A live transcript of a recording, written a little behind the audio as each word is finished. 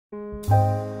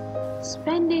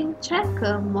Spending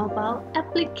tracker mobile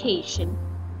application.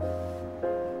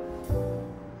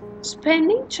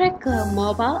 Spending tracker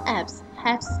mobile apps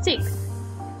have 6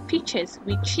 features,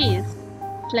 which is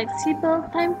flexible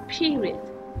time period,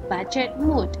 budget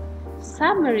mode,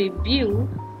 summary view,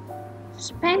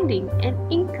 spending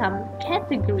and income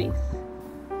categories,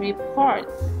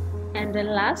 reports, and the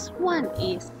last one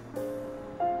is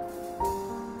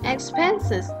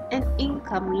expenses and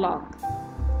income log.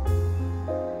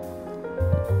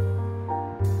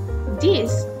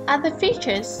 These are the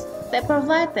features that are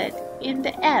provided in the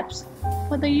apps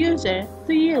for the user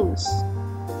to use.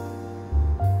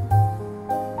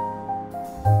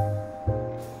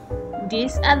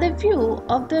 These are the view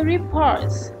of the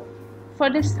reports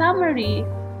for the summary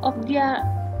of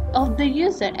the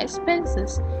user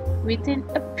expenses within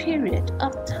a period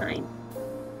of time.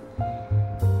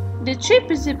 The 3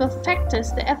 principal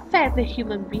factors that affect the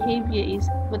human behavior is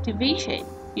motivation,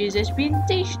 users being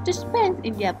taught to spend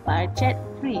in their budget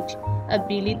range;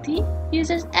 ability,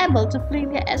 users able to plan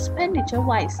their expenditure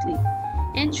wisely;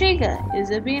 and trigger,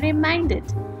 users being reminded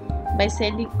by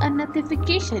sending a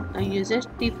notification on user's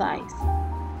device.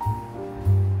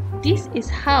 This is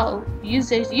how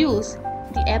users use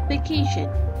the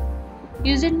application.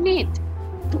 Users need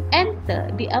to enter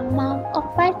the amount of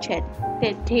budget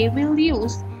that they will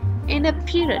use in a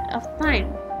period of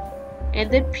time, and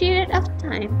the period of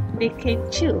time they can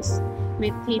choose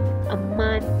within a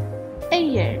month, a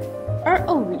year, or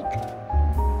a week.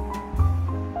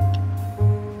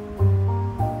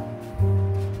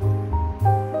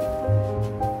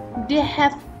 They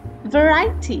have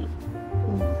variety.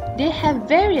 They have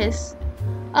various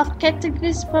of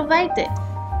categories provided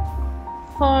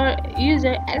for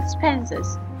user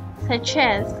expenses, such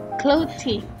as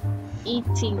clothing,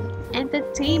 eating,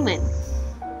 entertainment,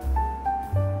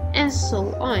 and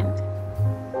so on.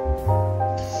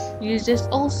 Users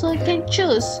also can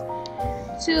choose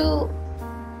to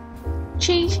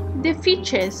change the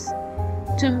features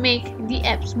to make the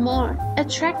apps more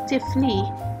attractively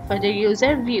for the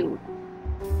user view.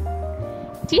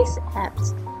 These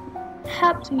apps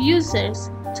help users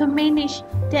to manage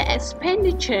their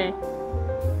expenditure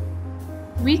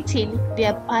within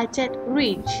their budget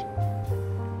range.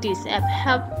 This app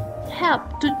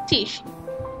help to teach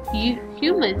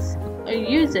humans or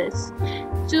users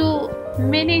to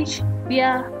manage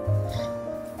their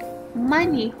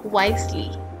money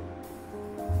wisely.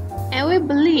 And we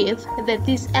believe that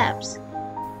these apps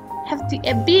have the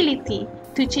ability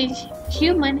to change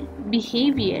human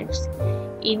behaviors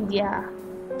in their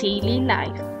daily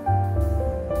life.